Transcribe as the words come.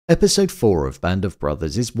Episode 4 of Band of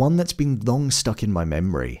Brothers is one that's been long stuck in my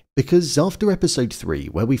memory, because after episode 3,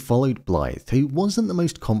 where we followed Blythe, who wasn't the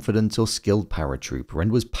most confident or skilled paratrooper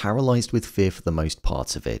and was paralysed with fear for the most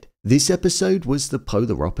part of it, this episode was the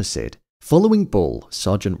polar opposite. Following Bull,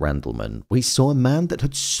 Sergeant Randleman, we saw a man that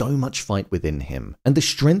had so much fight within him, and the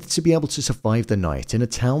strength to be able to survive the night in a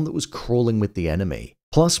town that was crawling with the enemy.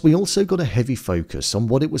 Plus, we also got a heavy focus on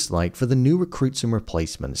what it was like for the new recruits and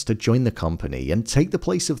replacements to join the company and take the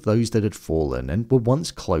place of those that had fallen and were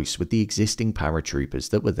once close with the existing paratroopers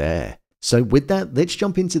that were there. So with that, let's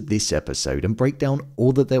jump into this episode and break down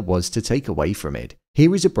all that there was to take away from it.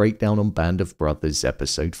 Here is a breakdown on Band of Brothers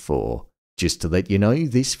episode 4. Just to let you know,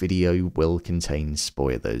 this video will contain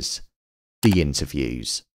spoilers. The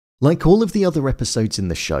interviews. Like all of the other episodes in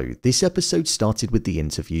the show, this episode started with the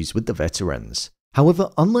interviews with the veterans. However,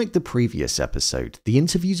 unlike the previous episode, the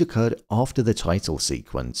interviews occurred after the title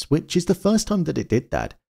sequence, which is the first time that it did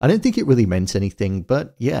that. I don't think it really meant anything,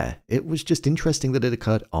 but yeah, it was just interesting that it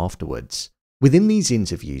occurred afterwards. Within these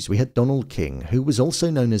interviews, we had Donald King, who was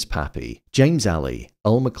also known as Pappy, James Alley,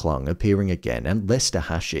 Earl McClung appearing again, and Lester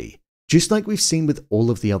Hashi. Just like we've seen with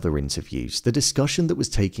all of the other interviews, the discussion that was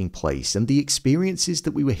taking place and the experiences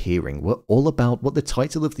that we were hearing were all about what the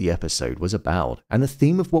title of the episode was about and the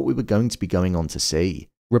theme of what we were going to be going on to see: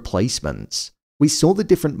 replacements. We saw the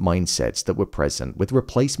different mindsets that were present with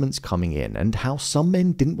replacements coming in and how some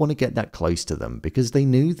men didn't want to get that close to them because they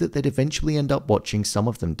knew that they'd eventually end up watching some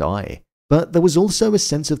of them die. But there was also a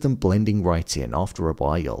sense of them blending right in after a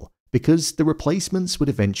while, because the replacements would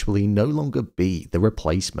eventually no longer be the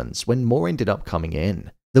replacements when more ended up coming in.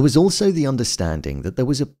 There was also the understanding that there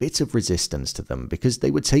was a bit of resistance to them because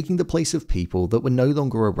they were taking the place of people that were no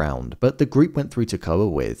longer around but the group went through Toccoa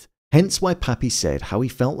with. Hence why Pappy said how he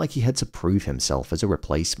felt like he had to prove himself as a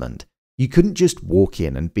replacement. You couldn't just walk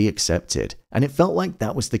in and be accepted, and it felt like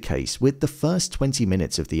that was the case with the first 20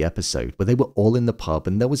 minutes of the episode where they were all in the pub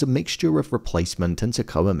and there was a mixture of replacement and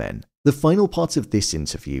Toccoa men. The final part of this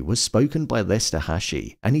interview was spoken by Lester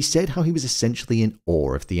Hashi, and he said how he was essentially in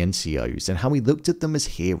awe of the NCOs and how he looked at them as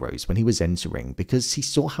heroes when he was entering because he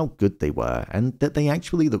saw how good they were and that they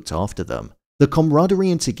actually looked after them. The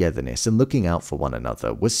camaraderie and togetherness and looking out for one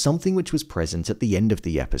another was something which was present at the end of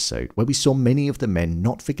the episode, where we saw many of the men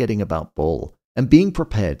not forgetting about Bull and being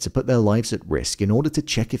prepared to put their lives at risk in order to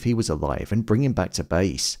check if he was alive and bring him back to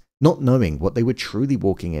base, not knowing what they were truly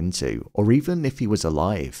walking into or even if he was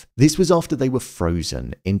alive. This was after they were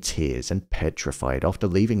frozen, in tears and petrified after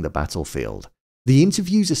leaving the battlefield. The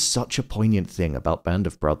interviews are such a poignant thing about Band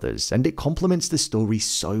of Brothers, and it complements the story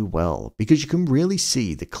so well because you can really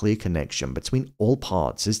see the clear connection between all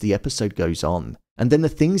parts as the episode goes on, and then the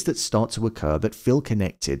things that start to occur that feel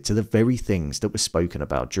connected to the very things that were spoken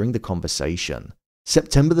about during the conversation.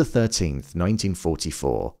 September the 13th,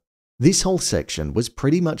 1944. This whole section was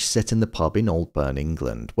pretty much set in the pub in Oldburn,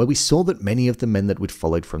 England, where we saw that many of the men that we'd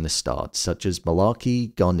followed from the start, such as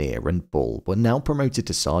Malarkey, Garnier and Bull, were now promoted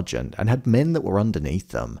to sergeant and had men that were underneath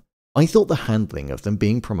them. I thought the handling of them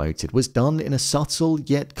being promoted was done in a subtle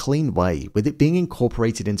yet clean way, with it being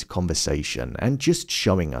incorporated into conversation and just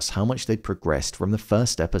showing us how much they'd progressed from the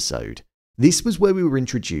first episode. This was where we were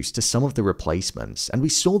introduced to some of the replacements, and we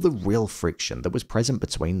saw the real friction that was present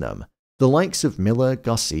between them. The likes of Miller,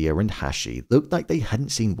 Garcia and Hashi looked like they hadn't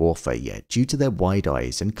seen warfare yet due to their wide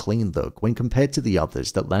eyes and clean look when compared to the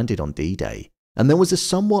others that landed on D-Day. And there was a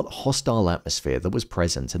somewhat hostile atmosphere that was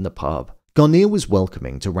present in the pub. Garnier was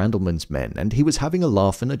welcoming to Randleman's men and he was having a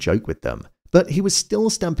laugh and a joke with them, but he was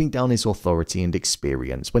still stamping down his authority and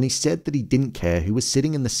experience when he said that he didn't care who was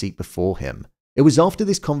sitting in the seat before him. It was after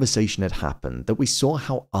this conversation had happened that we saw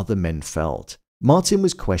how other men felt. Martin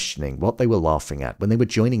was questioning what they were laughing at when they were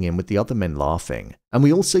joining in with the other men laughing, and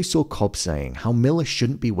we also saw Cobb saying how Miller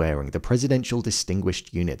shouldn't be wearing the Presidential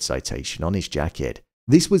Distinguished Unit citation on his jacket.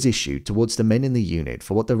 This was issued towards the men in the unit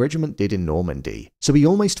for what the regiment did in Normandy, so he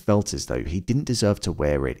almost felt as though he didn't deserve to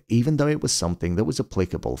wear it even though it was something that was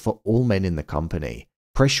applicable for all men in the company,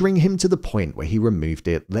 pressuring him to the point where he removed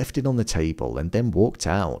it, left it on the table and then walked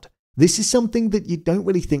out. This is something that you don't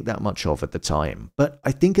really think that much of at the time, but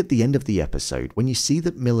I think at the end of the episode, when you see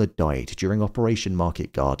that Miller died during Operation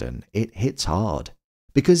Market Garden, it hits hard.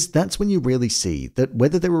 Because that's when you really see that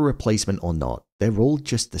whether they're a replacement or not, they're all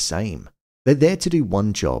just the same. They're there to do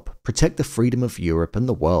one job, protect the freedom of Europe and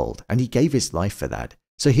the world, and he gave his life for that.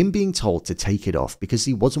 So him being told to take it off because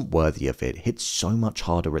he wasn't worthy of it hit so much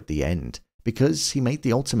harder at the end, because he made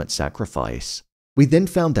the ultimate sacrifice. We then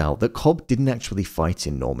found out that Cobb didn't actually fight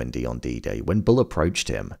in Normandy on D-Day when Bull approached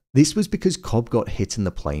him. This was because Cobb got hit in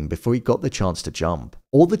the plane before he got the chance to jump.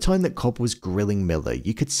 All the time that Cobb was grilling Miller,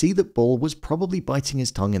 you could see that Bull was probably biting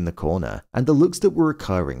his tongue in the corner, and the looks that were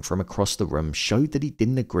occurring from across the room showed that he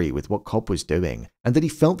didn't agree with what Cobb was doing, and that he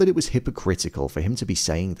felt that it was hypocritical for him to be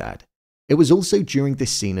saying that. It was also during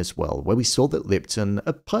this scene as well where we saw that Lipton,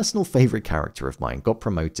 a personal favourite character of mine, got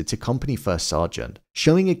promoted to Company First Sergeant,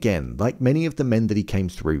 showing again, like many of the men that he came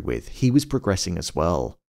through with, he was progressing as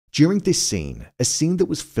well. During this scene, a scene that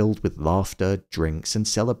was filled with laughter, drinks and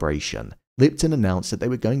celebration, Lipton announced that they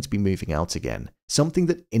were going to be moving out again, something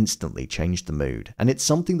that instantly changed the mood, and it's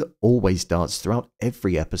something that always does throughout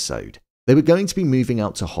every episode. They were going to be moving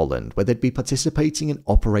out to Holland, where they'd be participating in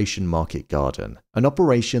Operation Market Garden, an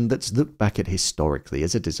operation that's looked back at historically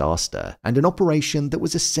as a disaster, and an operation that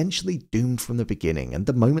was essentially doomed from the beginning and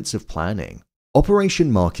the moments of planning.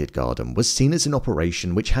 Operation Market Garden was seen as an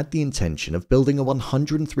operation which had the intention of building a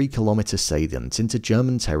 103-kilometre salient into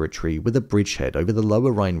German territory with a bridgehead over the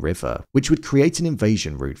Lower Rhine River, which would create an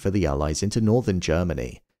invasion route for the Allies into northern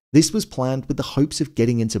Germany. This was planned with the hopes of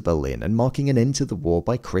getting into Berlin and marking an end to the war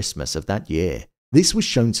by Christmas of that year. This was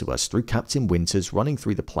shown to us through Captain Winters running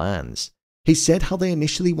through the plans. He said how they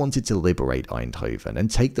initially wanted to liberate Eindhoven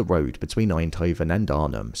and take the road between Eindhoven and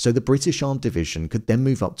Arnhem so the British Armed Division could then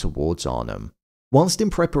move up towards Arnhem. Whilst in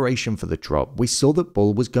preparation for the drop, we saw that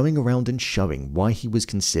Bull was going around and showing why he was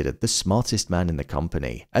considered the smartest man in the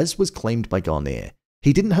company, as was claimed by Garnier.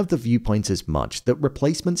 He didn't have the viewpoint as much that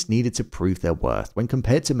replacements needed to prove their worth when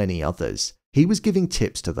compared to many others. He was giving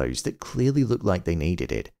tips to those that clearly looked like they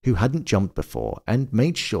needed it, who hadn't jumped before, and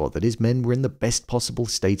made sure that his men were in the best possible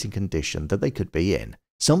state and condition that they could be in,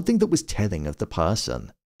 something that was telling of the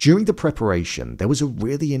person. During the preparation, there was a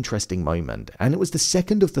really interesting moment, and it was the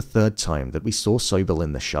second of the third time that we saw Sobel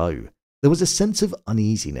in the show. There was a sense of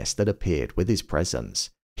uneasiness that appeared with his presence.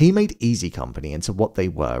 He made Easy Company into what they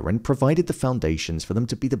were and provided the foundations for them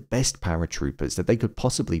to be the best paratroopers that they could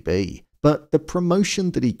possibly be. But the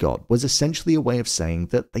promotion that he got was essentially a way of saying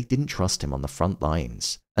that they didn't trust him on the front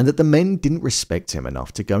lines, and that the men didn't respect him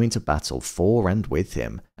enough to go into battle for and with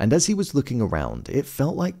him. And as he was looking around, it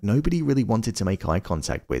felt like nobody really wanted to make eye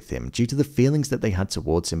contact with him due to the feelings that they had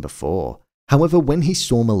towards him before. However, when he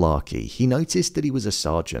saw Malarkey, he noticed that he was a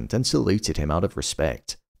sergeant and saluted him out of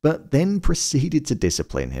respect, but then proceeded to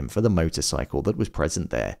discipline him for the motorcycle that was present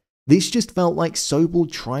there. This just felt like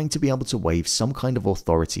Sobel trying to be able to wave some kind of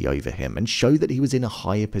authority over him and show that he was in a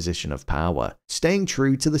higher position of power, staying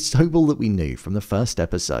true to the Sobel that we knew from the first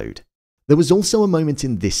episode. There was also a moment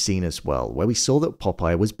in this scene as well where we saw that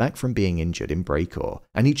Popeye was back from being injured in Breakor,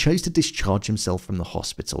 and he chose to discharge himself from the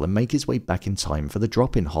hospital and make his way back in time for the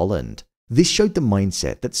drop in Holland. This showed the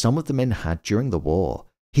mindset that some of the men had during the war.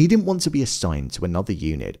 He didn't want to be assigned to another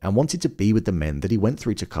unit and wanted to be with the men that he went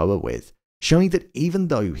through Toccoa with, showing that even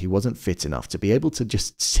though he wasn't fit enough to be able to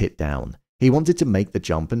just sit down, he wanted to make the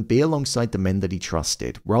jump and be alongside the men that he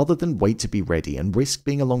trusted, rather than wait to be ready and risk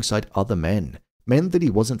being alongside other men that he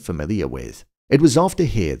wasn't familiar with. It was after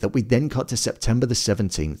here that we then cut to September the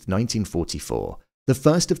 17th, 1944, the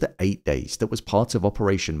first of the 8 days that was part of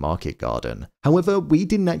Operation Market Garden. However, we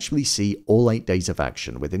didn't actually see all 8 days of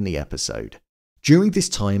action within the episode. During this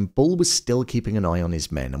time, Bull was still keeping an eye on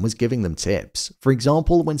his men and was giving them tips. For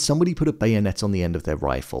example, when somebody put a bayonet on the end of their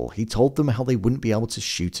rifle, he told them how they wouldn't be able to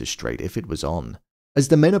shoot as straight if it was on. As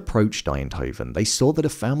the men approached Eindhoven, they saw that a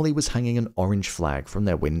family was hanging an orange flag from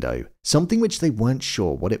their window, something which they weren't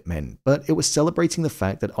sure what it meant, but it was celebrating the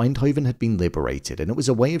fact that Eindhoven had been liberated, and it was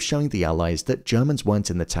a way of showing the Allies that Germans weren't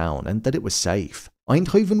in the town and that it was safe.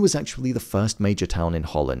 Eindhoven was actually the first major town in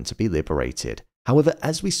Holland to be liberated. However,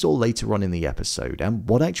 as we saw later on in the episode, and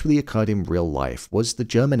what actually occurred in real life, was the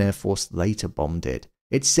German Air Force later bombed it.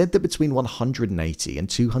 It's said that between 180 and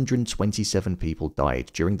 227 people died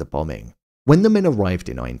during the bombing. When the men arrived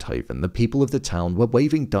in Eindhoven, the people of the town were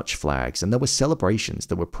waving Dutch flags and there were celebrations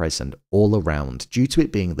that were present all around due to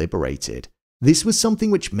it being liberated. This was something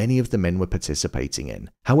which many of the men were participating in.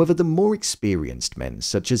 However, the more experienced men,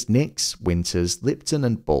 such as Nix, Winters, Lipton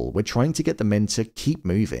and Bull, were trying to get the men to keep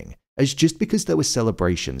moving, as just because there were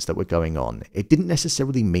celebrations that were going on, it didn't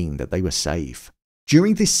necessarily mean that they were safe.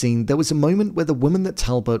 During this scene, there was a moment where the woman that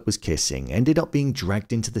Talbot was kissing ended up being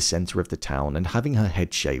dragged into the center of the town and having her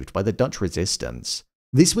head shaved by the Dutch resistance.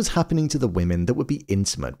 This was happening to the women that would be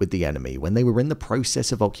intimate with the enemy when they were in the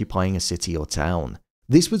process of occupying a city or town.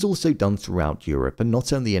 This was also done throughout Europe and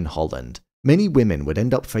not only in Holland. Many women would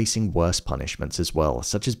end up facing worse punishments as well,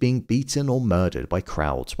 such as being beaten or murdered by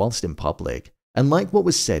crowds whilst in public. And like what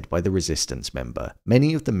was said by the resistance member,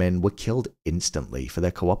 many of the men were killed instantly for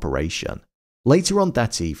their cooperation. Later on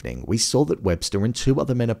that evening, we saw that Webster and 2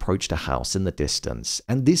 other men approached a house in the distance,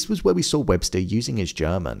 and this was where we saw Webster using his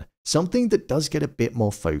German, something that does get a bit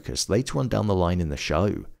more focused later on down the line in the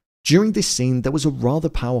show. During this scene, there was a rather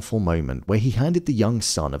powerful moment where he handed the young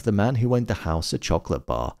son of the man who owned the house a chocolate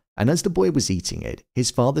bar, and as the boy was eating it,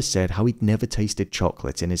 his father said how he'd never tasted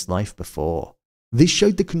chocolate in his life before. This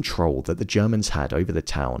showed the control that the Germans had over the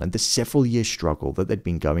town and the several year struggle that they'd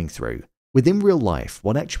been going through. Within real life,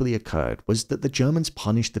 what actually occurred was that the Germans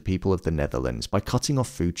punished the people of the Netherlands by cutting off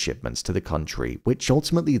food shipments to the country, which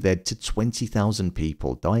ultimately led to 20,000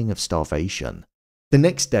 people dying of starvation. The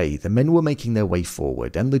next day, the men were making their way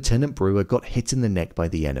forward, and Lieutenant Brewer got hit in the neck by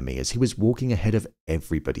the enemy as he was walking ahead of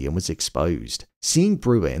everybody and was exposed. Seeing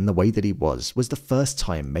Brewer in the way that he was the first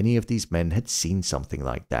time many of these men had seen something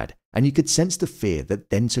like that, and you could sense the fear that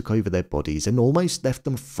then took over their bodies and almost left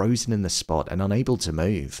them frozen in the spot and unable to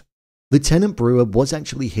move. Lieutenant Brewer was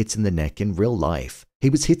actually hit in the neck in real life. He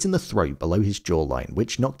was hit in the throat below his jawline,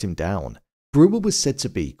 which knocked him down. Brewer was said to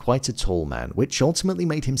be quite a tall man, which ultimately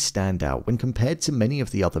made him stand out when compared to many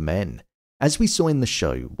of the other men. As we saw in the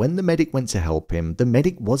show, when the medic went to help him, the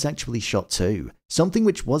medic was actually shot too, something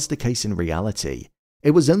which was the case in reality.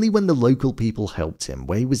 It was only when the local people helped him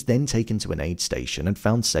where he was then taken to an aid station and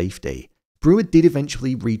found safety. Brewer did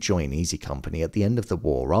eventually rejoin Easy Company at the end of the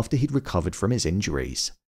war after he'd recovered from his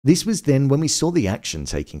injuries. This was then when we saw the action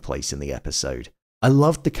taking place in the episode. I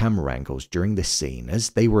loved the camera angles during this scene as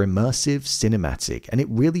they were immersive, cinematic, and it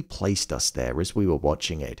really placed us there as we were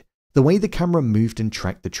watching it. The way the camera moved and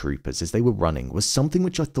tracked the troopers as they were running was something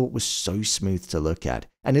which I thought was so smooth to look at,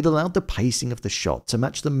 and it allowed the pacing of the shot to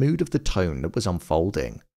match the mood of the tone that was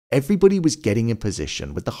unfolding. Everybody was getting in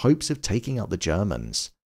position with the hopes of taking out the Germans.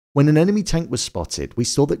 When an enemy tank was spotted, we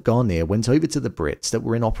saw that Garnier went over to the Brits that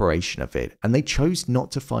were in operation of it, and they chose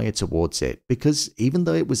not to fire towards it because even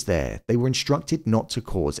though it was there, they were instructed not to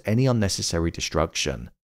cause any unnecessary destruction.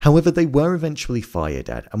 However, they were eventually fired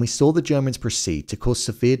at, and we saw the Germans proceed to cause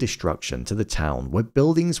severe destruction to the town where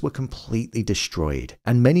buildings were completely destroyed,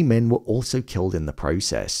 and many men were also killed in the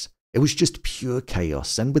process. It was just pure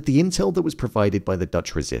chaos, and with the intel that was provided by the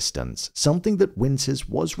Dutch resistance, something that Winters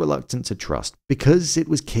was reluctant to trust because it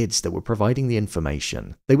was kids that were providing the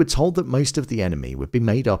information. They were told that most of the enemy would be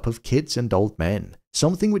made up of kids and old men,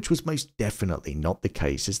 something which was most definitely not the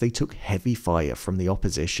case as they took heavy fire from the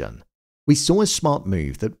opposition. We saw a smart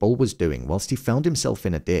move that Bull was doing whilst he found himself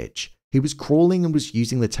in a ditch. He was crawling and was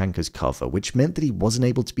using the tank as cover, which meant that he wasn't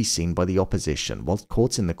able to be seen by the opposition whilst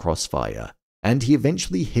caught in the crossfire. And he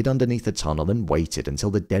eventually hid underneath a tunnel and waited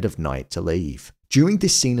until the dead of night to leave. During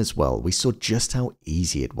this scene as well, we saw just how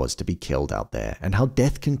easy it was to be killed out there and how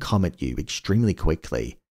death can come at you extremely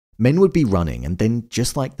quickly. Men would be running and then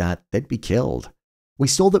just like that, they'd be killed. We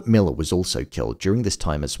saw that Miller was also killed during this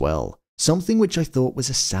time as well, something which I thought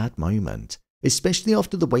was a sad moment, especially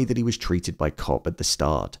after the way that he was treated by Cobb at the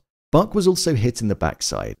start. Buck was also hit in the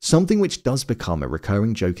backside, something which does become a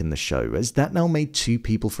recurring joke in the show as that now made 2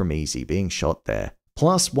 people from Easy being shot there.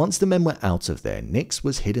 Plus, once the men were out of there, Nix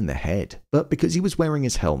was hit in the head, but because he was wearing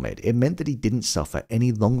his helmet, it meant that he didn't suffer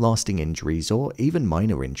any long-lasting injuries or even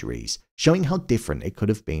minor injuries, showing how different it could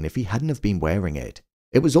have been if he hadn't have been wearing it.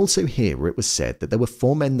 It was also here where it was said that there were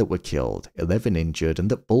 4 men that were killed, 11 injured, and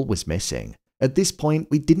that Bull was missing. At this point,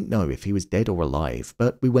 we didn't know if he was dead or alive,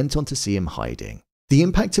 but we went on to see him hiding. The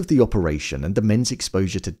impact of the operation and the men's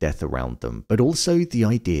exposure to death around them, but also the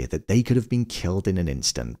idea that they could have been killed in an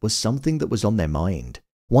instant, was something that was on their mind.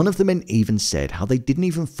 One of the men even said how they didn't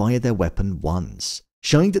even fire their weapon once,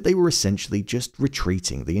 showing that they were essentially just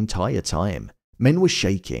retreating the entire time. Men were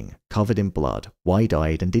shaking, covered in blood,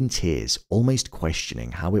 wide-eyed and in tears, almost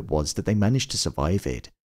questioning how it was that they managed to survive it.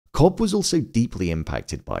 Cobb was also deeply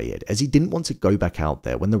impacted by it, as he didn't want to go back out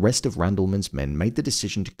there when the rest of Randleman's men made the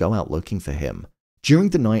decision to go out looking for him. During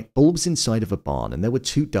the night, Bull was inside of a barn and there were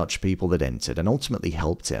 2 Dutch people that entered and ultimately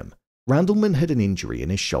helped him. Randleman had an injury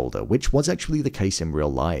in his shoulder, which was actually the case in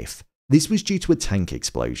real life. This was due to a tank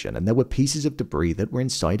explosion and there were pieces of debris that were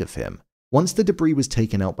inside of him. Once the debris was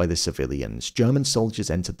taken out by the civilians, German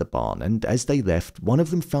soldiers entered the barn and as they left, one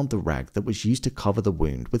of them found the rag that was used to cover the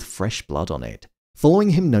wound with fresh blood on it.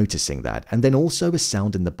 Following him noticing that, and then also a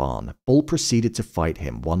sound in the barn, Bull proceeded to fight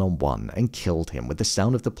him one-on-one and killed him with the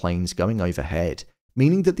sound of the planes going overhead,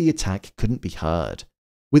 meaning that the attack couldn't be heard.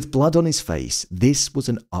 With blood on his face, this was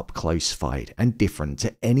an up-close fight and different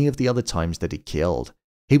to any of the other times that he killed.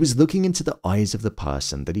 He was looking into the eyes of the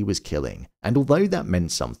person that he was killing, and although that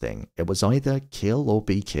meant something, it was either kill or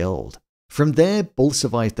be killed. From there, Bull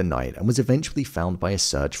survived the night and was eventually found by a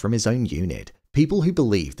search from his own unit, people who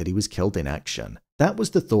believed that he was killed in action. That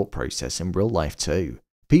was the thought process in real life too.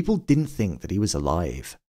 People didn't think that he was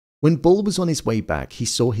alive. When Bull was on his way back, he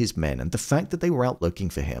saw his men and the fact that they were out looking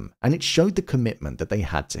for him, and it showed the commitment that they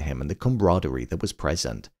had to him and the camaraderie that was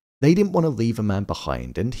present. They didn't want to leave a man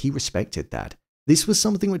behind, and he respected that. This was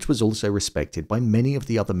something which was also respected by many of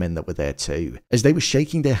the other men that were there too, as they were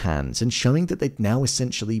shaking their hands and showing that they'd now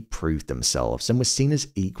essentially proved themselves and were seen as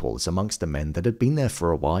equals amongst the men that had been there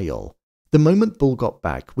for a while. The moment Bull got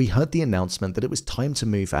back, we heard the announcement that it was time to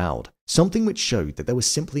move out, something which showed that there was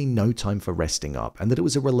simply no time for resting up and that it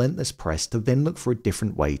was a relentless press to then look for a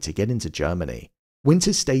different way to get into Germany.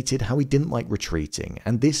 Winters stated how he didn't like retreating,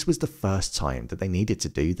 and this was the first time that they needed to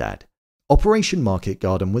do that. Operation Market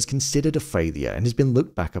Garden was considered a failure and has been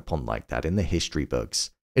looked back upon like that in the history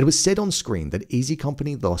books. It was said on screen that Easy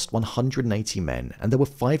Company lost 180 men and there were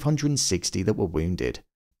 560 that were wounded.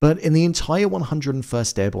 But in the entire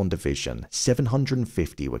 101st Airborne Division,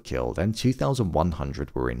 750 were killed and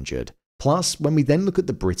 2,100 were injured. Plus, when we then look at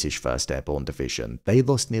the British 1st Airborne Division, they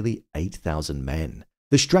lost nearly 8,000 men.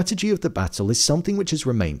 The strategy of the battle is something which has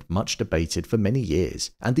remained much debated for many years,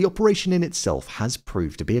 and the operation in itself has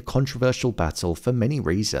proved to be a controversial battle for many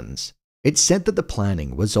reasons. It's said that the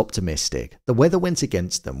planning was optimistic. The weather went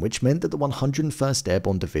against them, which meant that the 101st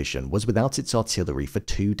Airborne Division was without its artillery for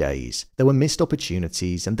 2 days. There were missed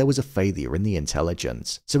opportunities and there was a failure in the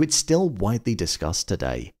intelligence, so it's still widely discussed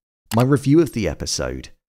today. My review of the episode.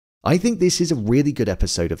 I think this is a really good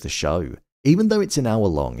episode of the show. Even though it's an hour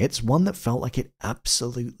long, it's one that felt like it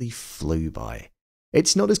absolutely flew by.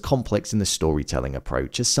 It's not as complex in the storytelling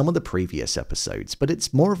approach as some of the previous episodes, but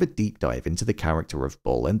it's more of a deep dive into the character of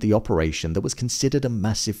Bull and the operation that was considered a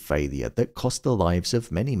massive failure that cost the lives of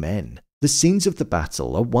many men. The scenes of the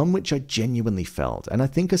battle are one which I genuinely felt, and I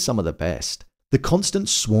think are some of the best. The constant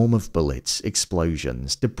swarm of bullets,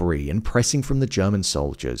 explosions, debris, and pressing from the German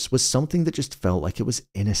soldiers was something that just felt like it was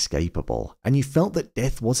inescapable, and you felt that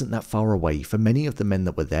death wasn't that far away for many of the men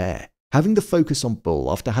that were there. Having the focus on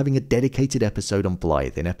Bull after having a dedicated episode on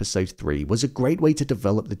Blythe in episode 3 was a great way to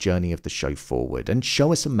develop the journey of the show forward and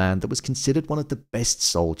show us a man that was considered one of the best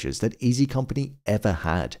soldiers that Easy Company ever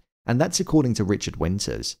had, and that's according to Richard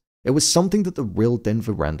Winters. It was something that the real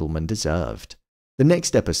Denver Randleman deserved. The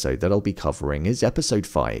next episode that I'll be covering is episode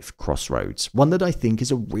 5, Crossroads, one that I think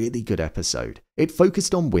is a really good episode. It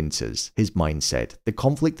focused on Winters, his mindset, the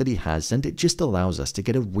conflict that he has, and it just allows us to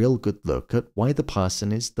get a real good look at why the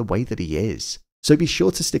person is the way that he is. So be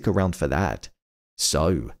sure to stick around for that.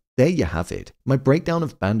 So, there you have it, my breakdown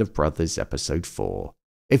of Band of Brothers episode 4.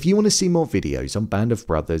 If you want to see more videos on Band of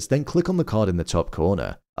Brothers, then click on the card in the top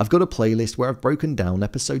corner. I've got a playlist where I've broken down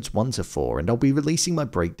episodes 1 to 4 and I'll be releasing my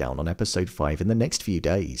breakdown on episode 5 in the next few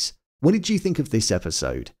days. What did you think of this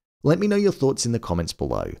episode? Let me know your thoughts in the comments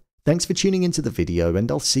below. Thanks for tuning into the video and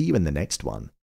I'll see you in the next one.